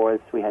all wars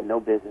we had no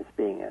business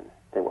being in.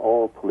 They were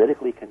all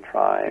politically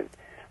contrived.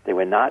 They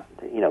were not,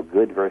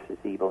 good versus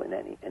evil in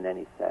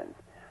any sense.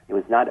 It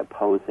was not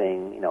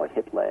opposing,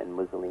 Hitler and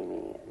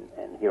Mussolini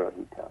and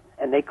Hirohito.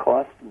 And they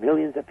cost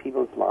millions of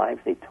people's lives.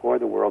 They tore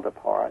the world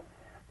apart,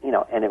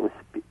 and it was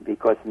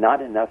because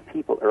not enough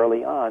people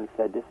early on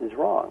said this is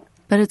wrong.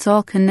 But it's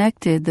all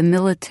connected. The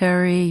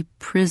military,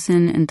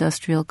 prison,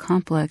 industrial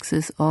complex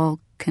is all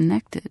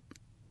connected.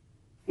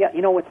 Yeah,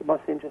 what's the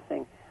most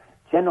interesting?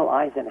 General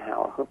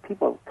Eisenhower, who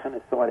people kind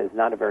of thought is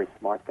not a very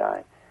smart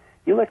guy,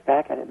 you look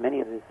back at many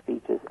of his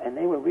speeches, and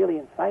they were really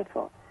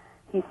insightful.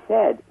 He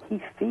said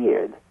he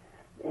feared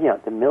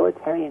the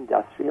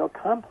military-industrial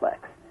complex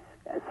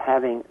as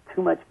having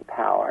too much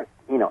power,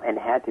 and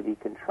had to be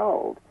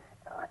controlled.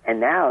 And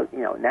now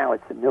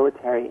it's the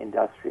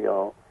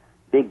military-industrial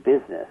big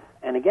business.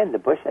 And again, the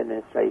Bush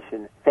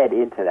administration fed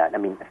into that.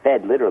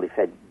 Literally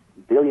fed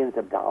billions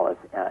of dollars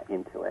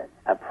into it.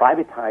 A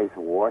privatized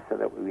war so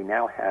that we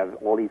now have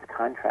all these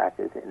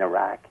contractors in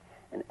Iraq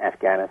and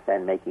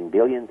Afghanistan making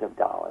billions of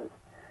dollars.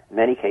 In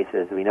many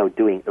cases, we know,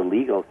 doing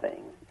illegal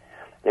things.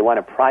 They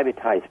want to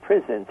privatize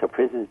prisons, so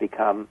prisons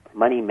become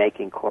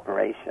money-making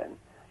corporations.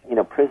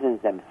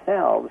 Prisons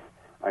themselves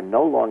are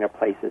no longer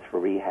places for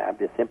rehab.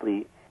 They're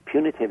simply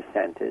punitive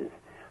centers,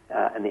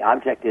 and the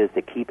object is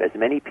to keep as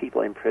many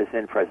people in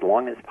prison for as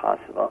long as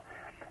possible.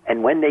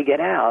 And when they get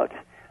out,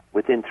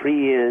 within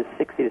 3 years,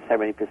 60 to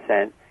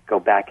 70% go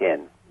back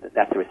in.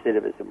 That's the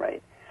recidivism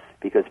rate,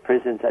 because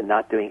prisons are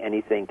not doing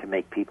anything to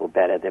make people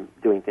better. They're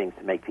doing things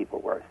to make people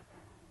worse.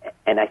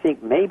 And I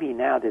think maybe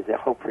now there's a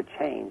hope for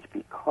change,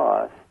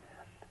 because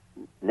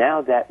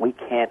now that we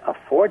can't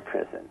afford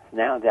prisons,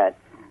 now that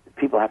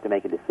people have to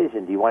make a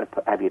decision, do you want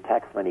to have your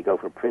tax money go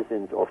for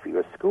prisons or for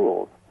your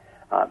schools,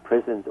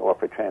 prisons or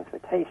for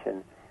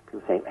transportation?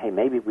 People say, hey,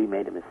 maybe we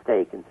made a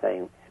mistake in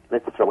saying,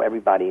 let's throw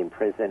everybody in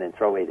prison and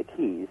throw away the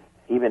keys,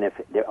 even if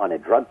they're on a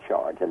drug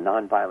charge, a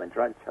nonviolent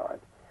drug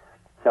charge.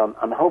 So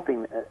I'm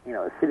hoping,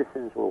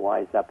 citizens will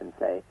wise up and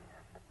say,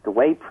 the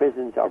way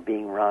prisons are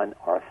being run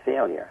are a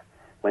failure.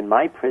 When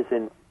my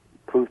prison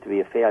proved to be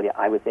a failure,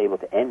 I was able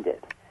to end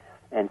it.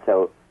 And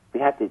so we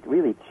have to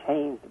really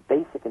change the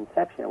basic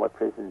conception of what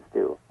prisons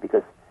do,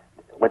 because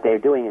what they're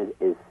doing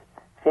is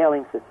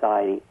failing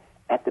society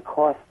at the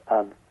cost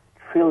of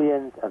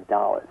trillions of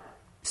dollars.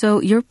 So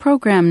your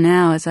program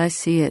now, as I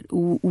see it,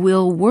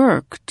 will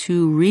work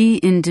to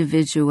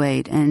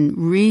re-individuate and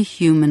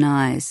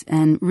rehumanize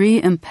and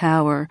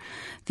re-empower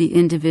the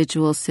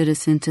individual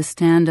citizen to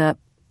stand up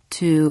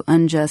to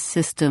unjust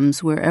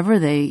systems wherever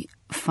they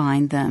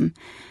find them.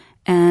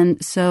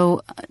 And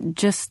so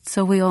just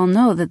so we all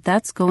know that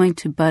that's going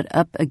to butt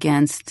up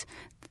against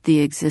the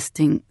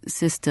existing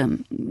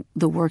system,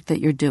 the work that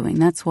you're doing.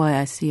 That's why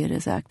I see it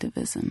as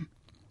activism.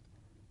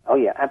 Oh,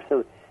 yeah,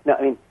 absolutely.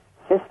 No,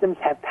 systems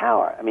have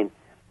power.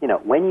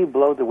 When you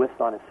blow the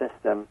whistle on a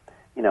system,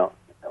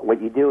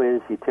 what you do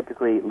is you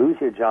typically lose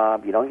your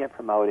job, you don't get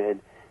promoted,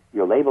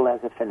 you're labeled as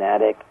a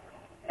fanatic.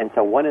 And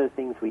so one of the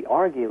things we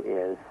argue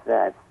is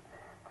that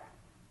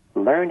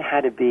learn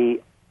how to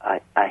be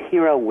a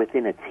hero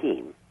within a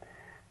team.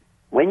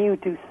 When you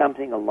do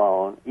something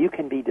alone, you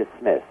can be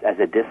dismissed as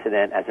a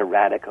dissident, as a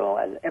radical,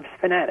 as a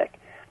fanatic,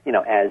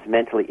 as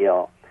mentally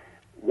ill.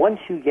 Once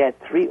you get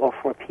 3 or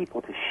 4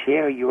 people to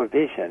share your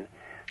vision,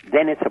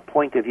 then it's a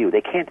point of view.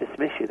 They can't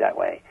dismiss you that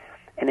way.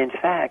 And in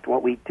fact,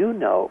 what we do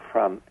know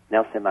from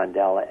Nelson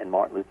Mandela and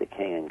Martin Luther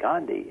King and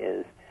Gandhi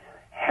is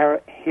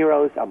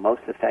heroes are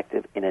most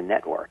effective in a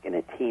network, in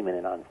a team, in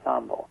an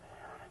ensemble.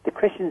 The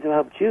Christians who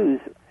helped Jews,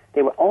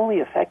 they were only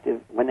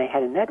effective when they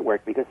had a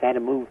network because they had to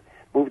move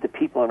the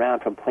people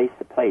around from place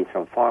to place,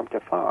 from farm to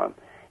farm.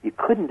 You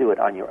couldn't do it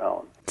on your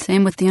own.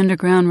 Same with the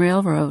Underground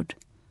Railroad.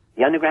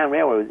 The Underground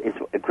Railroad is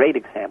a great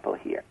example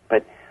here.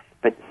 But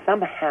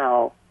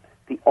somehow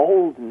the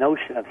old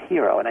notion of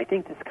hero, and I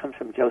think this comes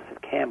from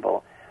Joseph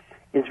Campbell,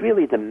 is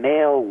really the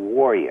male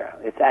warrior.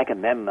 It's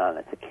Agamemnon,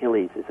 it's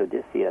Achilles, it's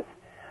Odysseus,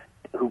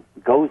 who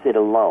goes it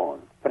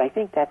alone. But I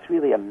think that's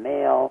really a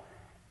male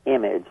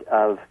image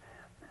of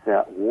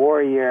the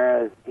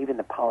warrior, even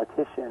the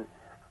politician,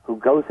 who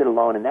goes it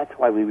alone, and that's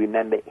why we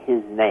remember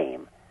his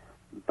name.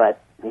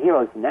 But the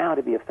heroes now,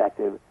 to be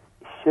effective,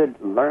 should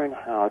learn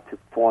how to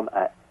form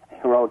a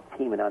heroic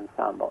team and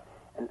ensemble.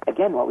 And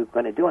again, what we're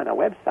going to do on our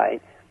website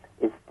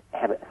is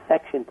have a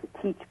section to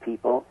teach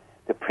people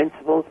the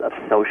principles of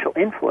social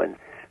influence.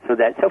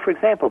 So, for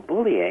example,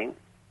 bullying,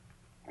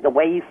 the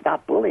way you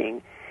stop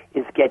bullying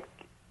is get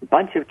a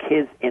bunch of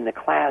kids in the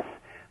class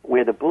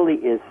where the bully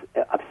is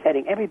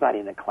upsetting everybody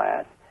in the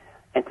class,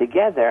 and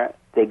together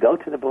they go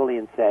to the bully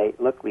and say,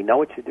 look, we know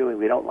what you're doing,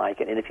 we don't like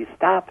it, and if you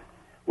stop,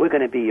 we're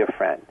going to be your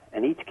friend.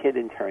 And each kid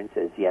in turn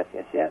says, yes,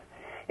 yes, yes.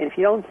 And if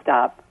you don't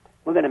stop,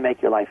 we're going to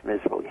make your life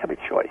miserable. You have a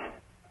choice.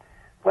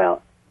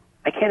 Well,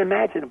 I can't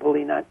imagine a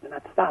bully not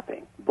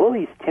stopping.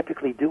 Bullies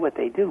typically do what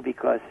they do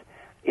because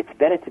it's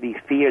better to be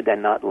feared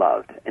than not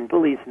loved. And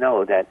bullies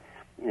know that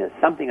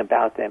something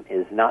about them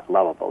is not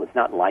lovable, it's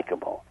not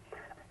likable.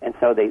 And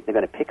so they're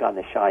going to pick on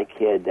the shy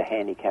kid, the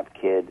handicapped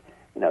kid,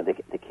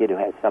 the kid who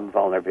has some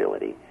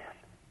vulnerability.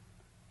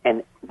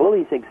 And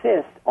bullies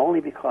exist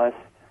only because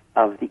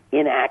of the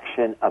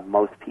inaction of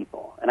most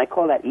people. And I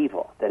call that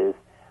evil. That is,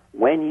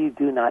 when you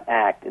do not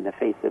act in the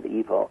face of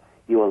evil,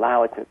 you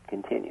allow it to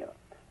continue.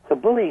 So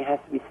bullying has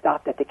to be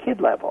stopped at the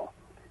kid level.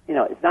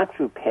 It's not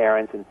through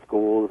parents and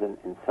schools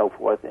and so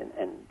forth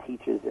and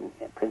teachers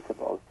and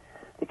principals.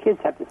 The kids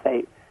have to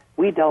say,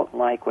 we don't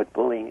like what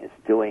bullying is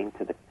doing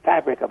to the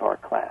fabric of our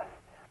class.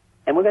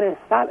 And we're going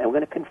to stop and we're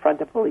going to confront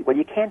the bully. Well,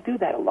 you can't do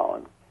that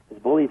alone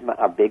because bullies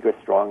are bigger,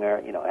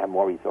 stronger, have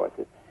more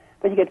resources.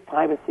 But you get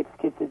 5 or 6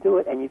 kids to do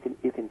it and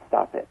you can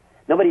stop it.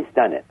 Nobody's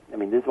done it. I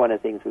mean, this is one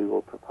of the things we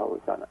will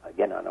propose on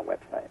our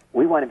website.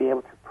 We want to be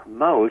able to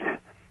promote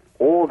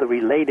all the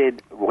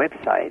related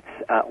websites,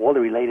 all the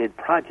related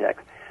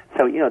projects.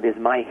 So, there's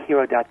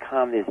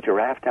myhero.com, there's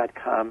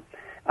giraffe.com.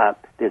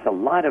 There's a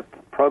lot of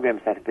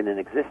programs that have been in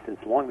existence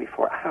long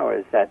before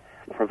ours that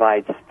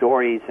provide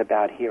stories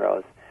about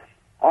heroes.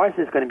 Ours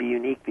is going to be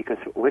unique because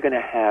we're going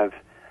to have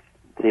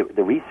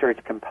the research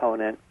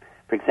component.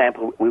 For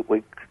example,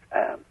 we're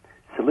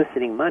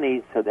soliciting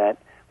money so that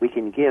we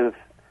can give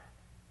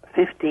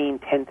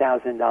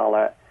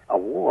 $10,000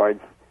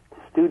 awards to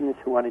students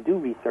who want to do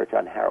research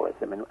on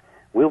heroism. And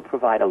we'll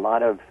provide a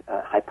lot of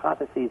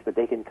hypotheses, but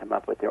they can come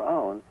up with their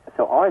own.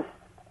 So ours,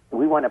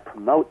 we want to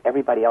promote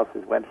everybody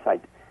else's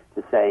website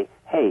to say,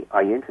 hey,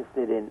 are you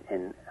interested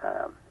in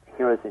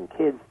heroes and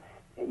kids?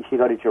 You should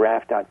go to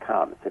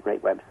giraffe.com. It's a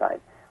great website.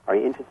 Are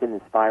you interested in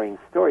inspiring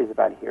stories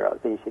about heroes?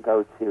 Then you should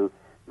go to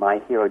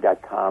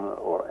myhero.com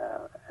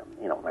or,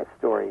 my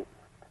story.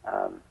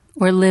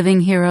 Or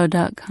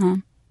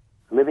livinghero.com.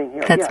 Living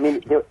Hero. Yeah, I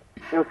mean, there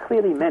are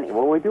clearly many.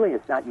 What we're doing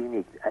is not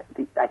unique.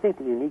 I think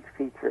the unique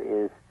feature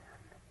is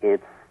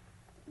it's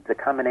the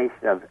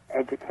combination of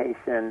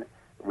education,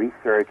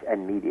 research,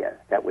 and media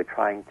that we're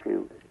trying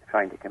to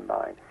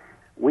combine.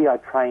 We are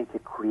trying to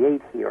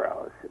create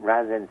heroes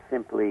rather than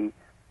simply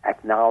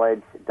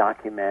acknowledge,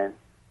 document,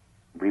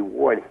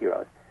 reward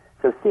heroes.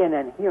 So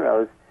CNN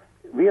Heroes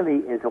really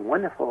is a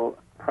wonderful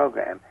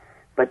program,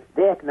 but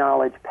they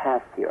acknowledge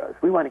past heroes.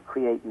 We want to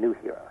create new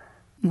heroes.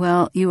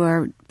 Well, you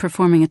are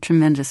performing a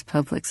tremendous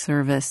public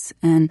service,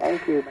 and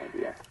thank you, my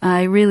dear.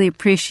 I really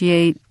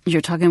appreciate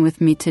your talking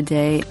with me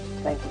today.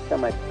 Thank you so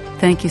much.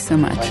 Thank you so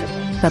much.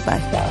 Wonderful.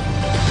 Bye-bye. Bye.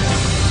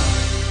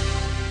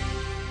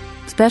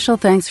 Special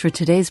thanks for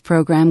today's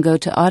program go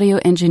to audio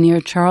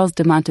engineer Charles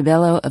de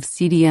Montebello of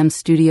CDM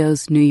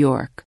Studios, New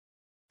York.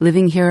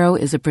 Living Hero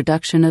is a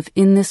production of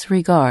In This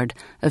Regard,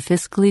 a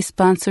fiscally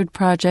sponsored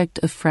project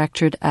of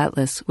Fractured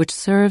Atlas, which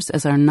serves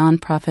as our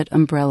nonprofit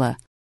umbrella.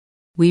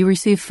 We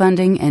receive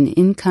funding and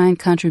in-kind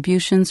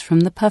contributions from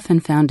the Puffin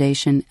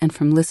Foundation and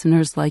from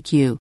listeners like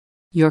you.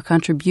 Your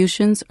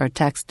contributions are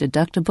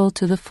tax-deductible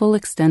to the full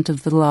extent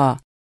of the law.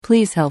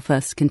 Please help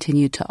us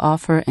continue to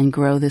offer and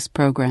grow this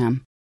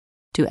program.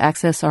 To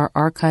access our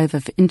archive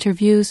of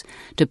interviews,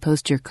 to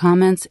post your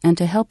comments, and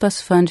to help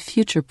us fund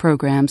future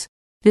programs,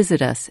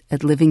 visit us at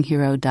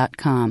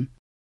livinghero.com.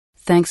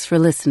 Thanks for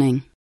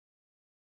listening.